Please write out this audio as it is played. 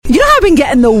I've been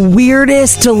getting the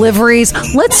weirdest deliveries.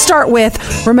 Let's start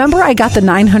with, remember I got the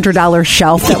 $900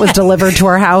 shelf that was delivered to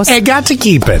our house? I got to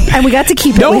keep it. And we got to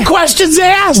keep it. No questions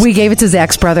asked. We gave it to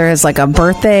Zach's brother as like a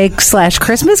birthday /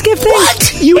 Christmas gift thing.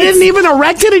 What? You didn't even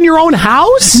erect it in your own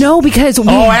house? No, because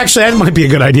actually, that might be a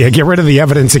good idea. Get rid of the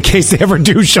evidence in case they ever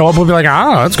do show up. We'll be like,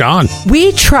 it's gone.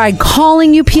 we tried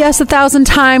calling UPS 1,000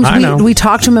 times. I know. We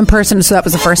talked to them in person, so that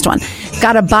was the first one.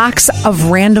 Got a box of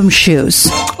random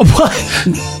shoes. What?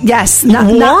 Yes. Worn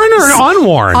or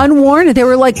unworn? Unworn. They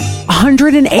were like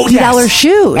 $180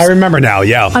 shoes. I remember now,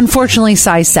 yeah. Unfortunately,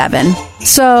 size 7.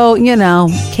 So,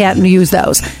 can't use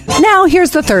those. Now,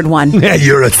 here's the third one. Yeah,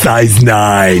 you're a size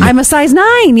 9. I'm a size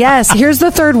 9, yes. Here's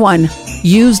the third one.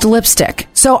 Used lipstick.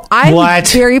 So I'm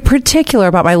very particular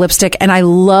about my lipstick, and I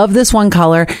love this one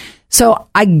color. So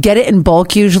I get it in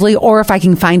bulk usually, or if I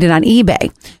can find it on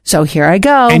eBay. So here I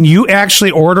go. And you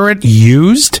actually order it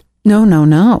used? No.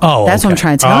 Oh, that's what I'm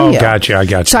trying to tell you. Gotcha. I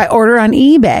got you. So I order on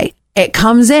eBay. It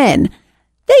comes in.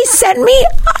 They sent me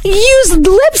used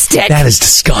lipstick. That is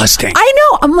disgusting. I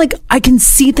know. I'm like, I can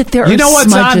see that there are You know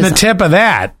what's smudges. on the tip of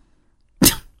that?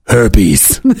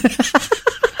 Herpes.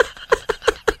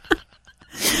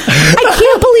 I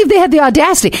can't believe they had the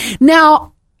audacity.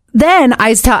 Now, then I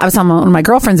was telling one of my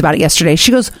girlfriends about it yesterday.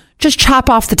 She goes, just chop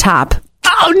off the top.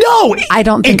 Oh, no. I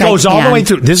don't think it goes I can. all the way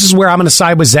through. This is where I'm going to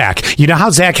side with Zach. You know how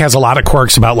Zach has a lot of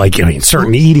quirks about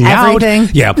certain eating Everything.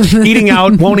 out? Yeah. Eating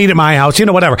out, won't eat at my house,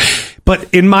 whatever.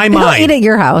 But in my mind. Don't eat at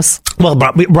your house. Well,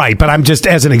 right. But I'm just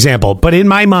as an example. But in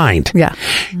my mind. Yeah.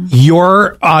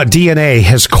 Your DNA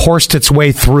has coursed its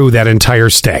way through that entire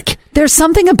stick. There's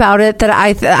something about it that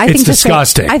I think it's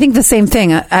disgusting. I think the same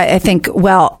thing. I think,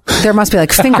 well, there must be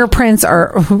like fingerprints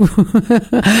or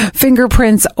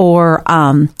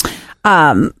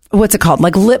what's it called?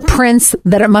 Like lip prints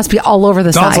that it must be all over the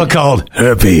It's side. also called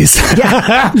herpes.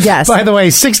 Yeah. Yes. By the way,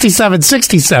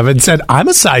 6767 said, I'm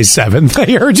a size 7.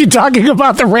 I heard you talking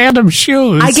about the random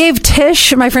shoes. I gave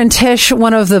my friend Tish,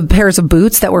 one of the pairs of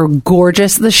boots that were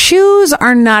gorgeous. The shoes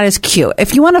are not as cute.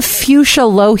 If you want a fuchsia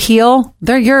low heel,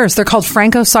 they're yours. They're called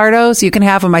Franco Sardos. You can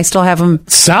have them. I still have them.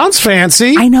 Sounds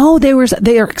fancy. I know they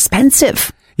are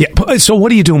expensive. Yeah. So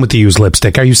what are you doing with the used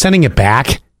lipstick? Are you sending it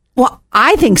back? Well,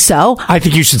 I think so. I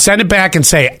think you should send it back and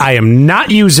say, I am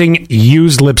not using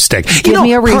used lipstick. Give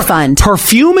me a refund.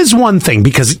 Perfume is one thing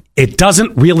because it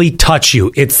doesn't really touch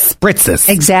you. It spritzes.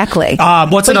 Exactly.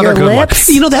 What's But another your good lips?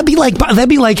 one? That'd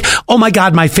be like, oh my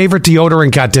God, my favorite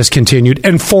deodorant got discontinued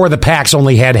and 4 of the packs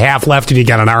only had half left and you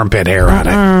got an armpit hair on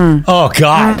it. Oh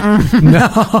God. No.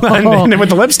 And with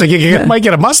the lipstick, you might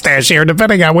get a mustache hair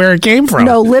depending on where it came from.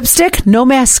 No lipstick, no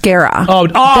mascara. Oh,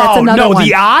 That's another no, one.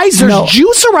 the eyes, there's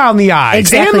juice around the eyes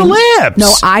Exactly. and the lips. No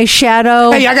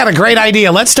eyeshadow. Hey, I got a great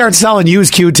idea. Let's start selling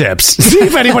used Q-tips. See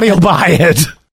if anybody will buy it.